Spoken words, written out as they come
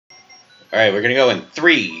Alright, we're gonna go in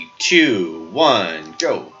 3, 2, 1,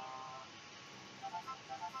 go.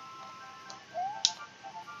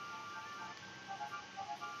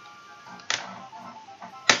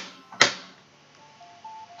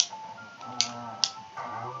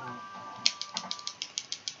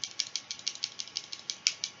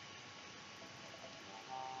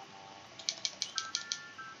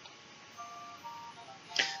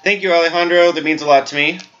 Thank you, Alejandro. That means a lot to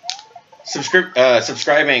me.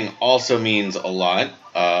 Subscribing also means a lot.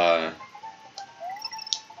 I'm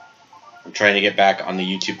trying to get back on the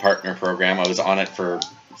YouTube Partner Program. I was on it for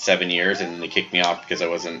 7 years, and they kicked me off because I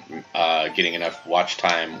wasn't getting enough watch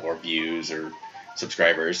time or views or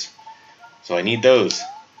subscribers. So I need those.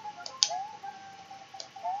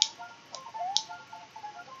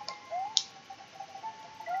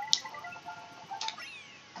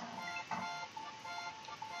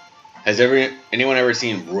 Has anyone ever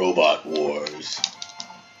seen Robot Wars?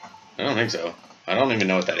 I don't think so. I don't even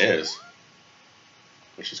know what that is.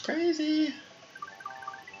 Which is crazy.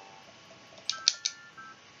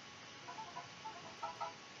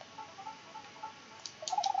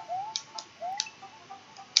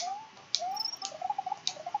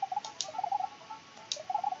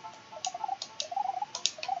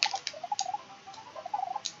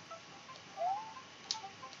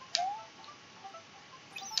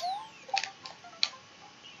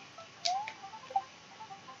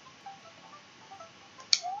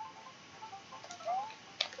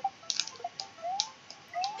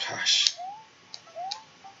 Gosh.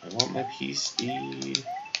 I want my PC.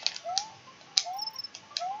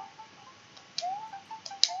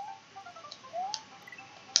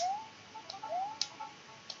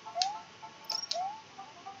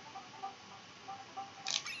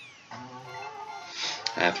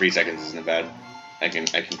 3 seconds isn't bad. I can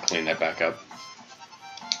clean that back up.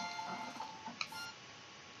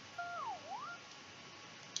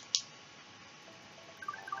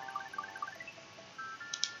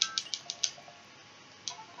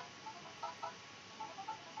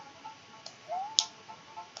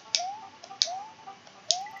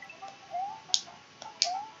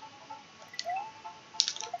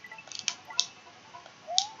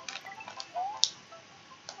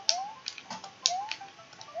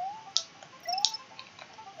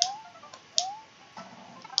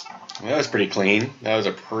 Well, that was pretty clean. That was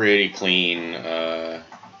a pretty clean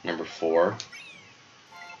number 4.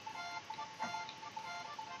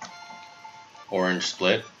 Orange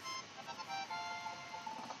split.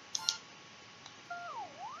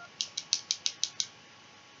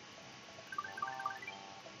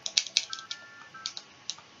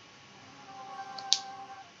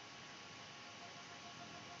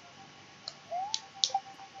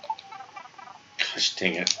 Gosh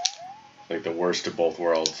dang it. Like the worst of both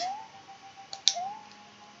worlds.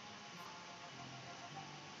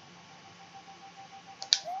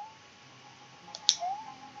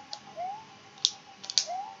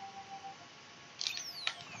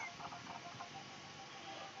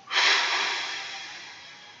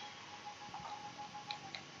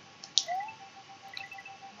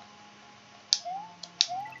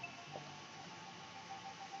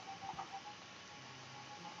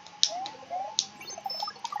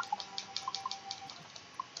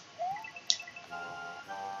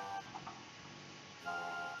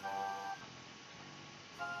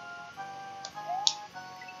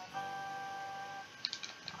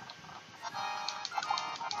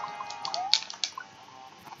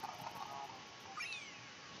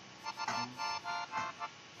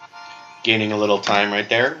 Gaining a little time right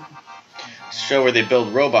there. Show where they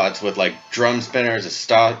build robots with like drum spinners, a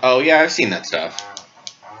stock. Oh yeah, I've seen that stuff.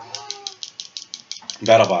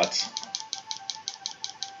 BattleBots.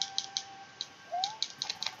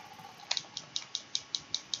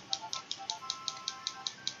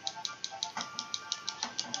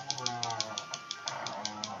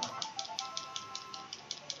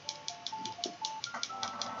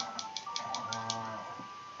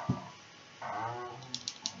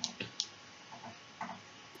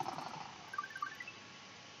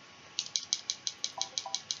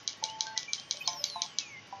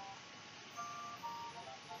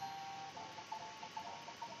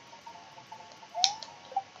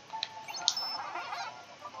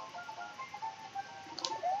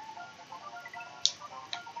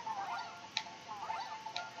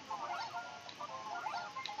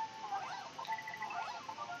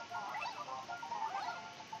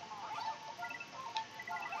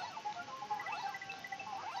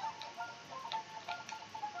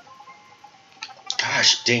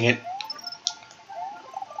 Gosh dang it.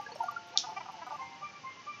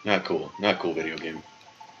 Not cool. Not cool video game.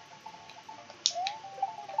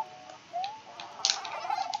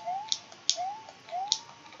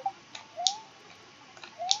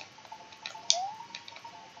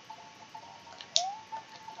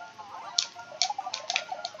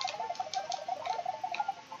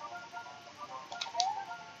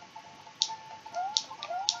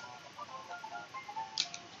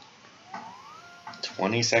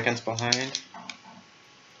 20 seconds behind.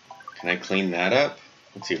 Can I clean that up?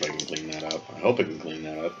 Let's see if I can clean that up. I hope I can clean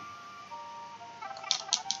that up.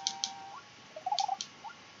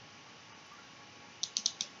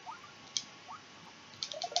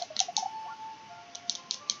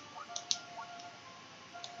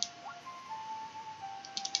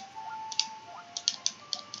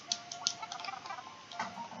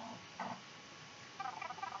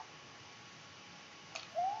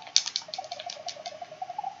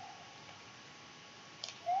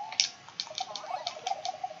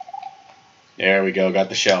 There we go, got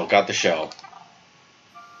the shell, got the shell.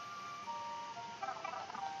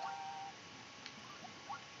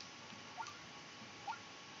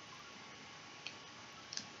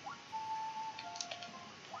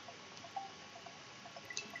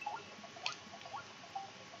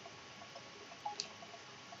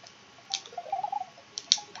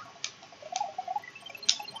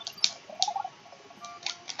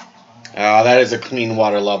 That is a clean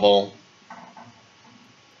water level.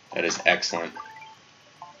 That is excellent.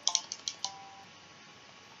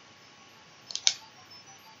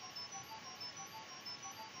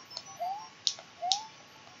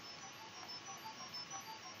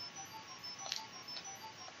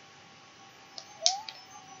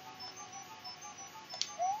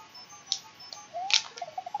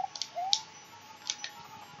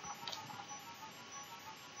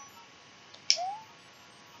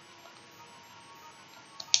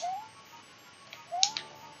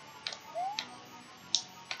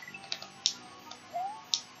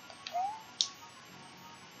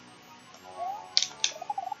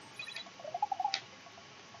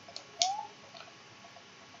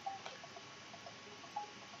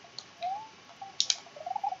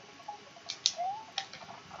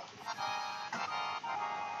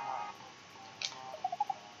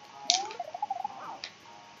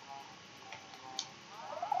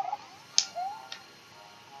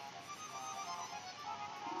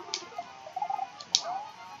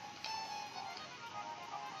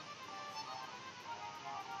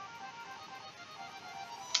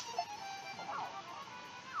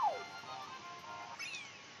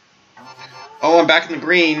 Oh, I'm back in the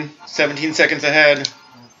green. 17 seconds ahead.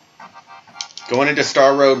 Going into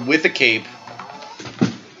Star Road with a cape.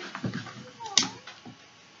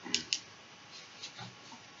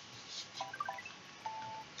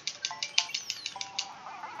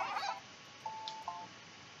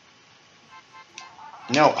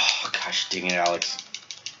 No. Oh, gosh, dang it, Alex.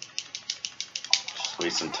 Just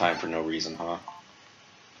waste some time for no reason, huh?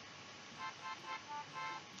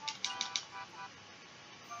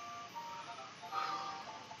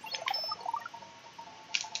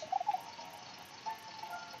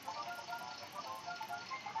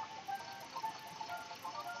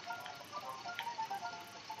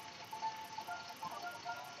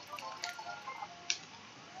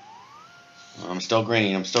 I'm still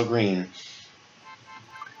green. I'm still green.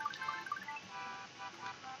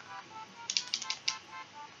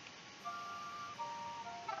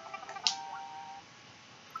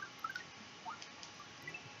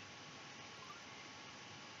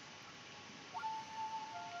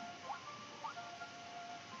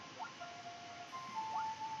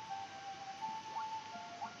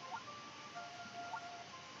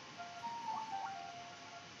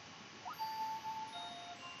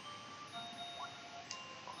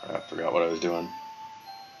 I forgot what I was doing.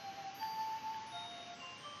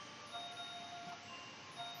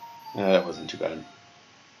 That wasn't too bad.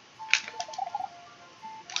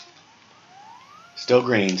 Still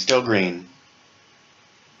green, still green.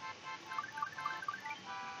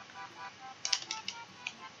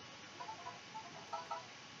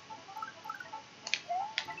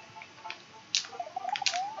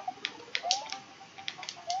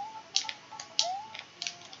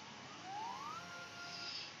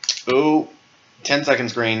 Ooh, 10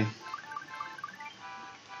 seconds green.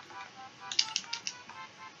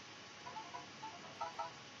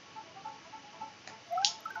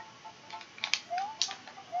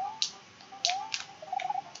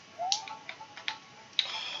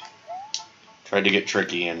 Tried to get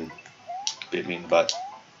tricky and bit me in the butt.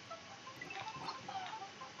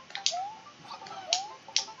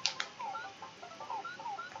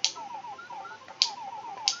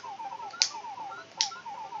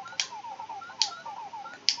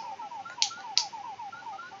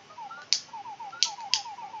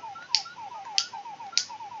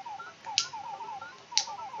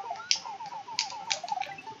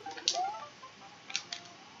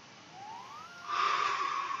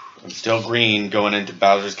 I'm still green going into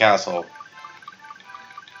Bowser's Castle.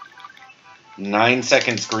 9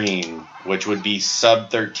 seconds green, which would be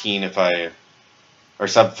sub 13 if I or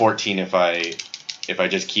sub 14 if I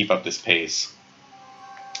just keep up this pace.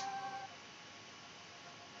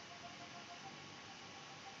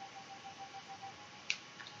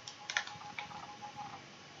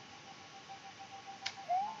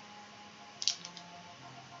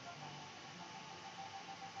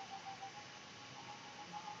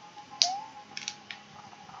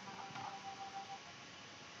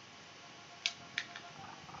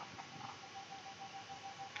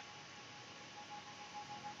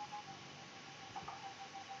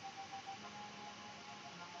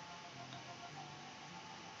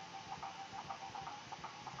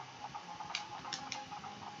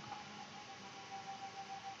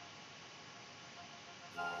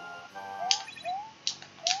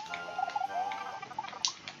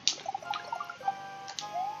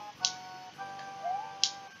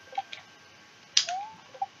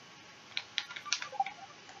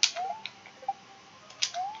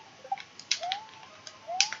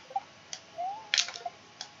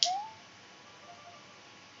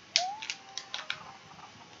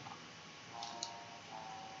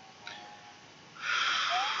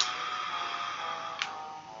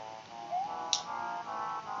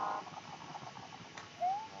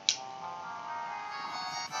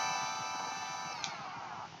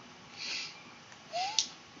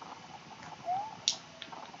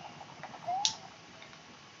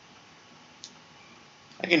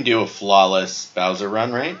 I can do a flawless Bowser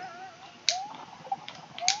run, right?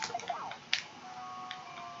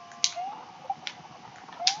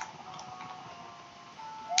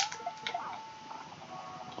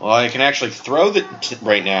 Well, I can actually throw the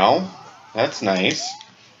right now. That's nice.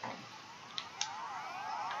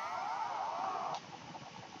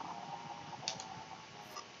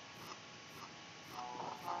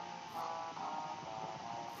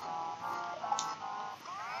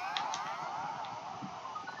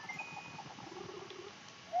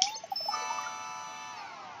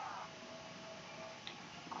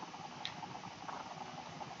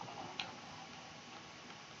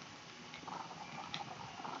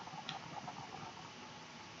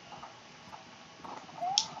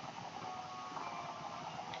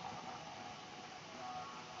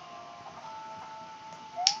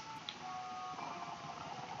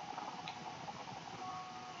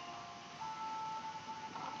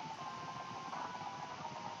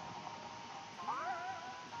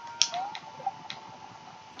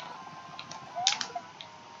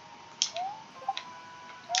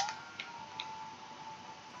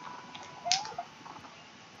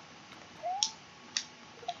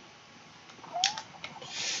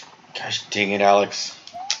 Gosh dang it, Alex.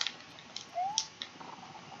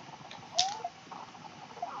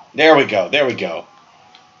 There we go, there we go.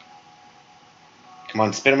 Come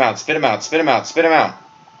on, spit him out, spit him out, spit him out, spit him out.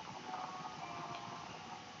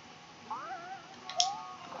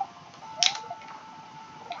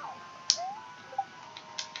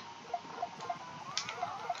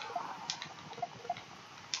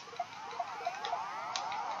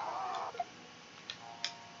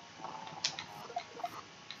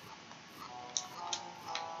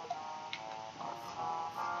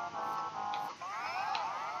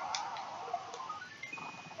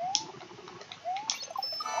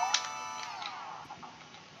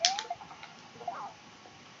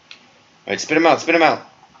 Alright, spit him out, spit him out.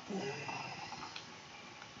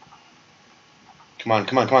 Come on,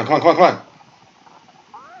 come on, come on, come on, come on, come on.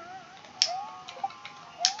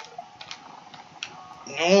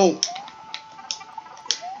 No.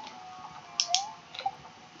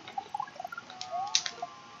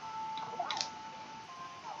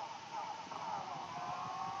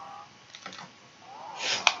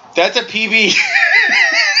 That's a PB.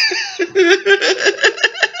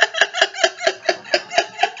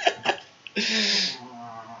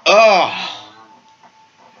 Oh,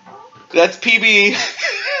 that's PB.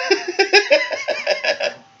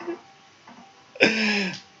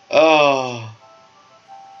 Oh,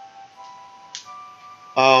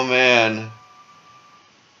 oh man.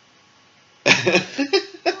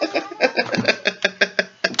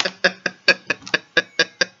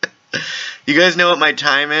 You guys know what my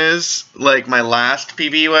time is? Like my last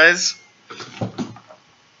PB was?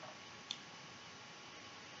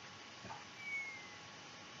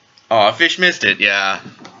 Oh, Fish missed it, yeah.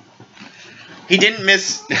 He didn't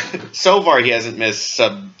miss... So far he hasn't missed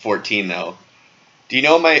sub 14 though. Do you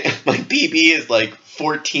know my PB is like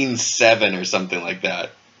 14.7 or something like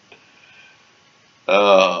that?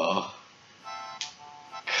 Oh.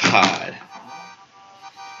 God.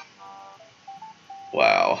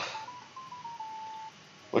 Wow.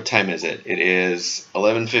 What time is it? It is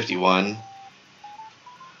 11:51.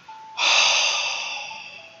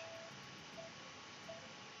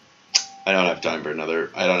 I don't have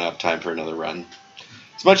time for another run.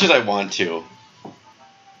 As much as I want to.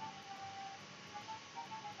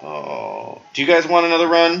 Oh, do you guys want another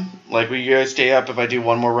run? Like, will you guys stay up if I do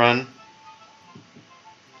one more run?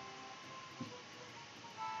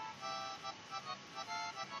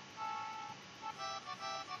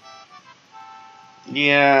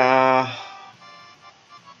 Yeah.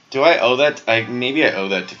 Do I owe that? Maybe I owe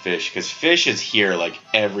that to Fish, because Fish is here like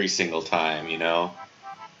every single time, you know.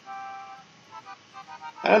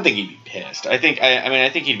 I don't think he'd be pissed. I think I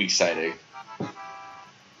think he'd be excited.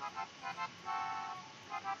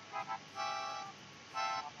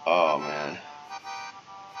 Oh man.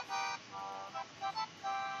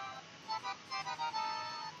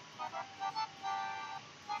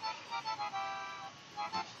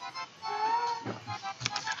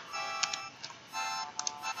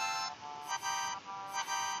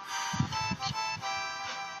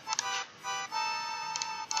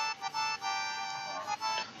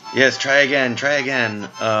 Yes, try again. Try again.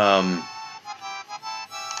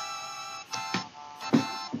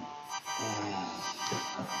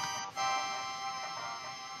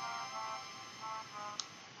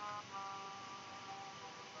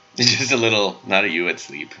 It's just a little, not at you at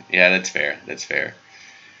sleep. Yeah, that's fair. That's fair.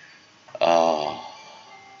 Oh.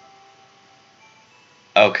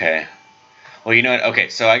 Okay. Well, you know what? Okay,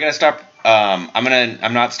 so I gotta stop.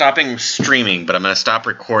 I'm not stopping streaming, but I'm gonna stop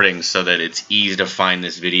recording so that it's easy to find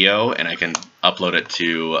this video and I can upload it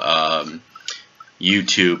to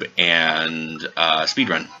YouTube and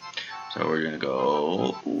speedrun. So we're gonna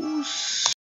go.